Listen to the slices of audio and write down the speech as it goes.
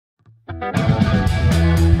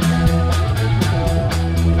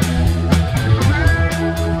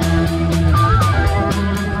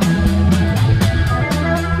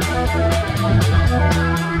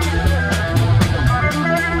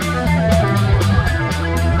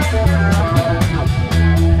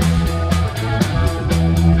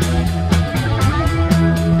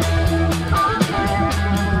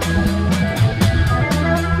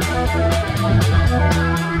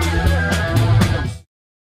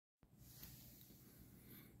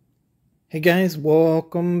Hey guys,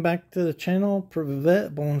 welcome back to the channel.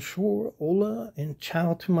 Privet, bonjour, hola, and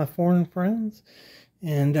ciao to my foreign friends.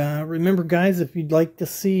 And remember guys, if you'd like to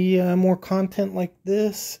see more content like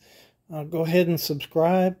this, go ahead and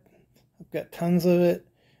subscribe. I've got tons of it.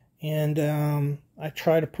 And I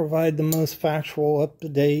try to provide the most factual,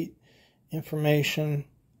 up-to-date information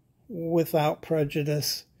without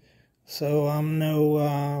prejudice. So I'm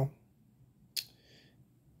no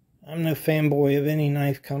fanboy of any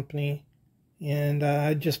knife company. And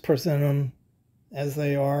I just present them as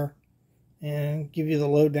they are and give you the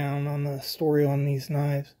lowdown on the story on these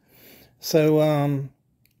knives. So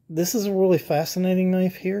this is a really fascinating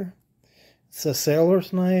knife here. It's a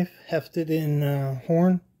sailor's knife hefted in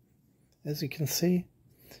horn, as you can see.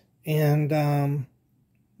 And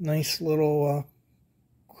nice little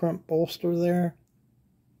crump bolster there.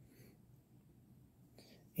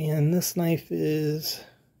 And this knife is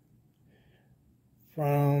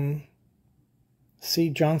from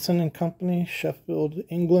C. Johnson and Company, Sheffield,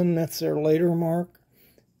 England. That's their later mark.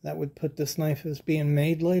 That would put this knife as being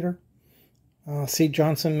made later. C.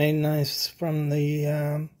 Johnson made knives from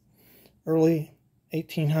the early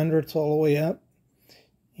 1800s all the way up.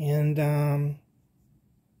 And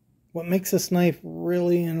what makes this knife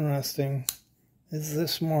really interesting is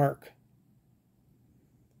this mark.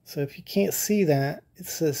 So if you can't see that, it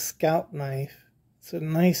says Scout Knife. It's a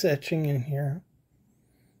nice etching in here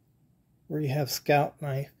where you have Scout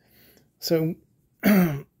Knife. So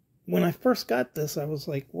when I first got this, I was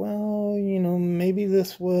like, well, you know, maybe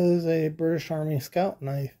this was a British Army Scout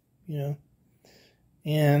knife, you know.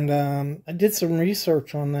 And I did some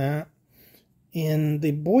research on that. And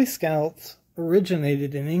the Boy Scouts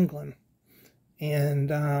originated in England.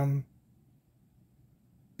 And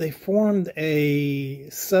they formed a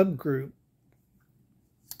subgroup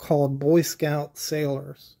called Boy Scout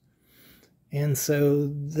Sailors. And so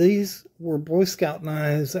these were Boy Scout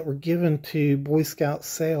knives that were given to Boy Scout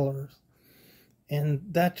sailors. And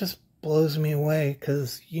that just blows me away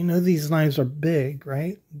because, you know, these knives are big,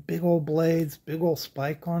 right? Big old blades, big old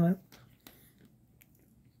spike on it.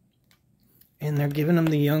 And they're giving them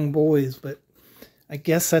the young boys, but I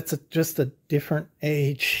guess that's just a different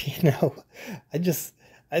age, you know.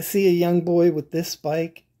 I see a young boy with this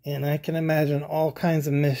spike, and I can imagine all kinds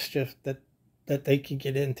of mischief that they could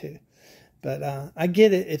get into. But I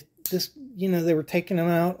get it. If this, you know, they were taking them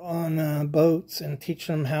out on boats and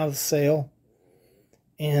teaching them how to sail.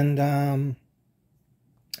 And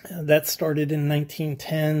that started in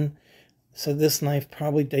 1910. So this knife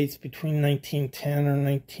probably dates between 1910 or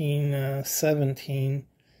 1917.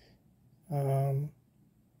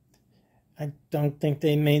 I don't think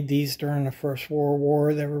they made these during the First World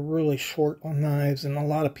War. They were really short on knives. And a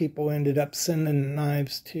lot of people ended up sending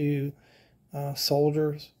knives to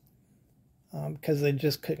soldiers. Because they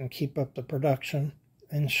just couldn't keep up the production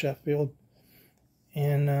in Sheffield.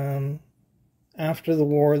 And after the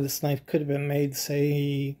war, this knife could have been made,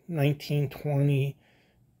 say, 1920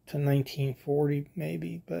 to 1940,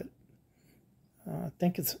 maybe. But I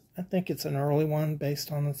think it's an early one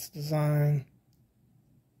based on its design.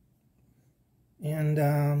 And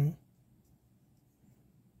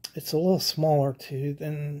it's a little smaller too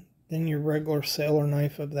than your regular sailor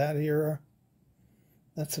knife of that era.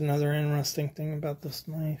 That's another interesting thing about this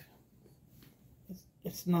knife.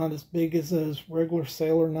 It's not as big as those regular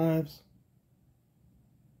sailor knives.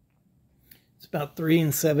 It's about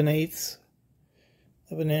 3 7/8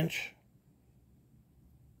 of an inch.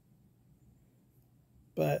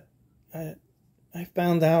 But I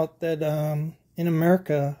found out that in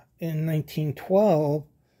America in 1912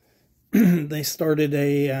 they started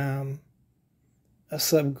a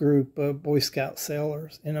subgroup of Boy Scout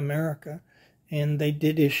sailors in America. And they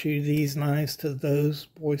did issue these knives to those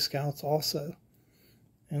Boy Scouts also.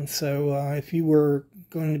 And so if you were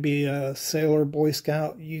going to be a sailor Boy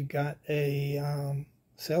Scout, you got a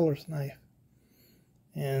sailor's knife.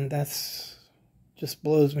 And that's just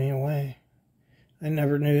blows me away. I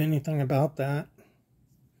never knew anything about that.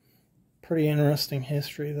 Pretty interesting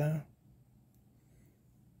history, though.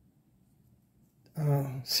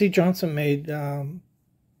 C. Johnson made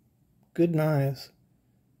good knives.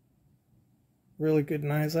 Really good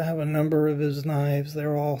knives. I have a number of his knives.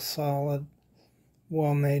 They're all solid,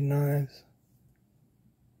 well-made knives.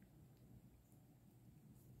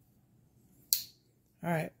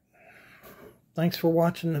 Alright. Thanks for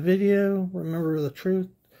watching the video. Remember the truth.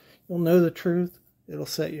 You'll know the truth. It'll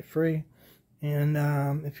set you free. And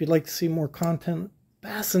if you'd like to see more content,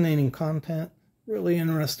 fascinating content, really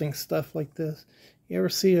interesting stuff like this. You ever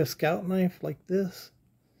see a scout knife like this?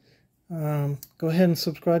 Go ahead and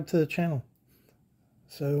subscribe to the channel.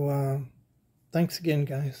 So, thanks again,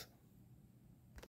 guys.